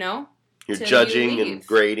 You're judging and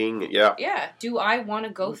grading, Yeah. Do I want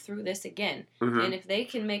to go through this again? And if they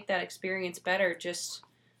can make that experience better just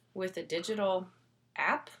with a digital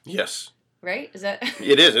app. Yes. Right? Is that?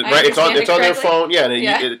 It is. Right. It's on their phone. Yeah.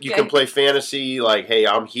 And you can play fantasy like, hey,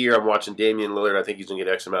 I'm here. I'm watching Damian Lillard. I think he's going to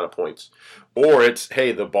get X amount of points. Or it's,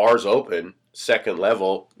 hey, the bar's open, second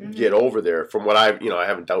level, get over there. From what I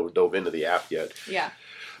haven't dove into the app yet. Yeah.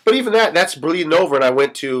 But even that's bleeding over, and I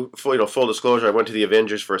went to full disclosure. I went to the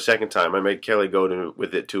Avengers for a second time. I made Kelly go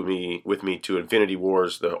with me to Infinity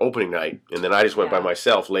Wars the opening night, and then I just went by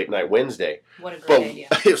myself late night Wednesday. What a great idea!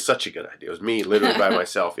 It was such a good idea. It was me literally by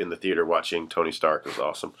myself in the theater watching Tony Stark. It was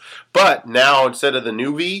awesome. But now instead of the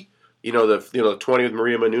Nuvi, the 20 with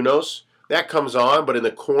Maria Menounos, that comes on, but in the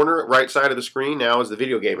corner right side of the screen now is the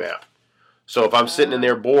video game app. So if I'm sitting in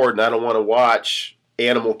there bored and I don't want to watch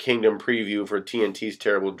Animal Kingdom preview for TNT's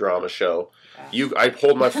terrible drama show, I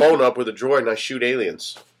hold my phone up with a droid and I shoot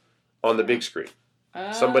aliens. on the big screen.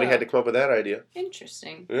 Somebody had to come up with that idea.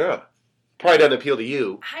 Interesting. Yeah. Probably doesn't appeal to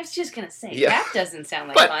you. I was just going to say, that doesn't sound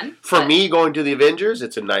like fun. For me, going to the Avengers,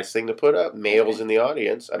 it's a nice thing to put up. Males in the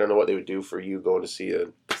audience. I don't know what they would do for you going to see a...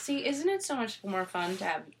 See, isn't it so much more fun to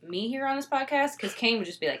have me here on this podcast? Because Kane would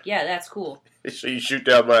just be like, yeah, that's cool. So you shoot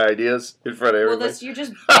down my ideas in front of everybody? Well, you're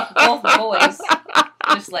just both boys.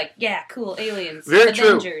 Just like, yeah, cool, aliens, Very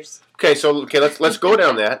Avengers. True. Okay, let's go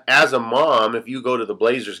down that. As a mom, if you go to the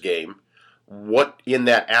Blazers game, what in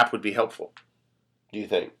that app would be helpful, do you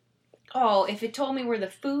think? Oh, if it told me where the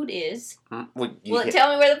food is, will it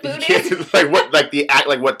tell me where the food is?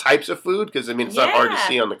 like what types of food? Because I mean, it's not hard to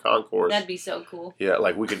see on the concourse. That'd be so cool. Yeah,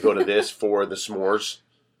 like we could go to this for the s'mores.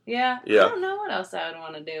 Yeah. I don't know what else I would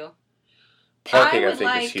want to do. Parking, I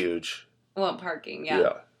think, is huge. Well, parking,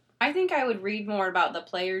 yeah. I think I would read more about the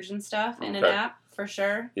players and stuff in an app for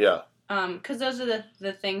sure. Yeah. Because those are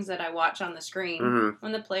the things that I watch on the screen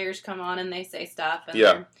when the players come on and they say stuff and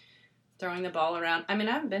they're throwing the ball around. I mean,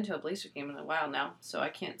 I haven't been to a Blazer game in a while now, so I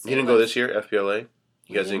can't say. You didn't go this year, FPLA?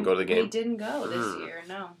 You guys didn't go to the game? We didn't go this year,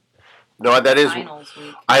 no. No, that is. Finals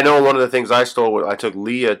week. I know one of the things I stole. I took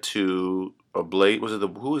Leah to a Blaze. Was it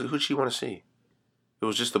who did she want to see? It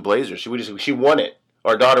was just the Blazers. She won it.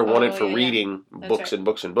 Our daughter won it for reading books and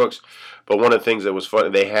books and books. But one of the things that was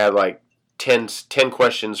fun, they had like 10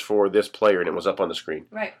 questions for this player, and it was up on the screen.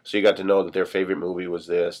 Right. So you got to know that their favorite movie was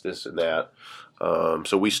this, and that.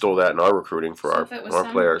 So we stole that in our recruiting for our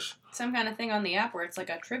players. Some kind of thing on the app where it's like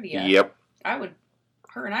a trivia. Yep.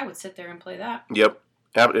 Her and I would sit there and play that. Yep.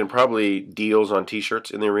 And probably deals on T-shirts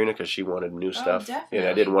in the arena because she wanted new stuff. Definitely. And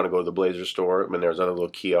I didn't want to go to the Blazer store. I mean, there was other little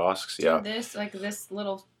kiosks. Do this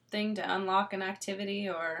little thing to unlock an activity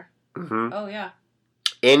or... Mm-hmm. Oh, yeah.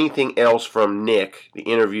 Anything else from Nick, the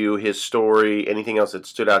interview, his story, anything else that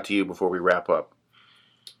stood out to you before we wrap up?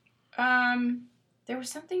 There was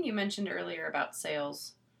something you mentioned earlier about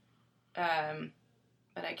sales, but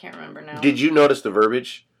I can't remember now. Did you notice the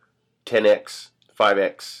verbiage? 10x,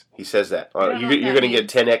 5x. He says that. You're going to get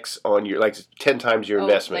 10x on your, like 10 times your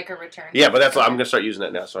investment. Like a return. Yeah, but I'm going to start using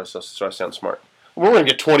that now, so I sound smart. We're going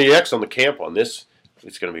to get 20x on the camp on this.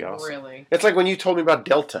 It's going to be awesome. Really? It's like when you told me about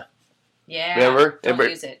Delta. Yeah. Remember? Don't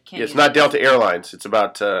use it. It's not Delta Airlines. It's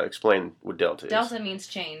about explain what Delta is. Delta means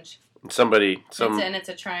change. It's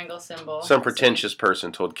a triangle symbol. Some pretentious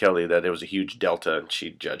person told Kelly that there was a huge delta, and she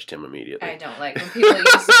judged him immediately. I don't like when people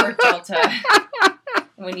use the word delta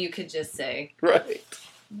when you could just say, right.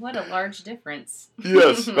 What a large difference.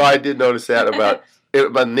 Yes, well, I did notice that about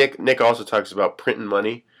Nick. Nick also talks about printing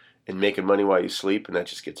money and making money while you sleep, and that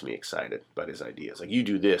just gets me excited about his ideas. Like, you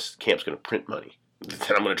do this, camp's going to print money.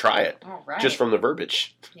 Then I'm going to try it. All right. Just from the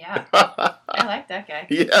verbiage. Yeah. I like that guy.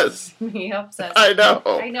 Yes. He helps us. I know.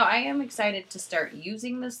 I am excited to start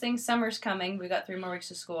using those things. Summer's coming. We got 3 more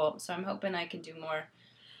weeks of school, so I'm hoping I can do more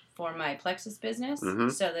for my Plexus business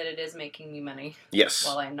so that it is making me money. Yes.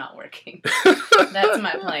 While I'm not working. That's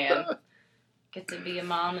my plan. Get to be a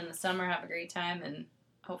mom in the summer, have a great time, and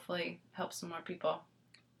hopefully help some more people.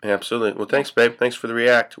 Absolutely. Well, thanks, babe. Thanks for the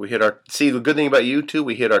react. We hit the good thing about you, too,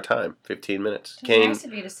 we hit our time, 15 minutes. It's nice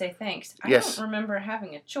of you to say thanks. I don't remember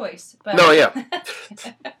having a choice. But no, yeah.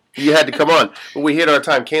 You had to come on. But we hit our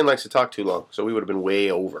time. Kane likes to talk too long, so we would have been way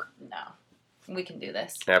over. No. We can do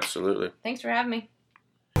this. Absolutely. Thanks for having me.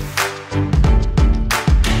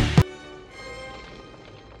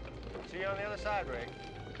 See you on the other side, Ray.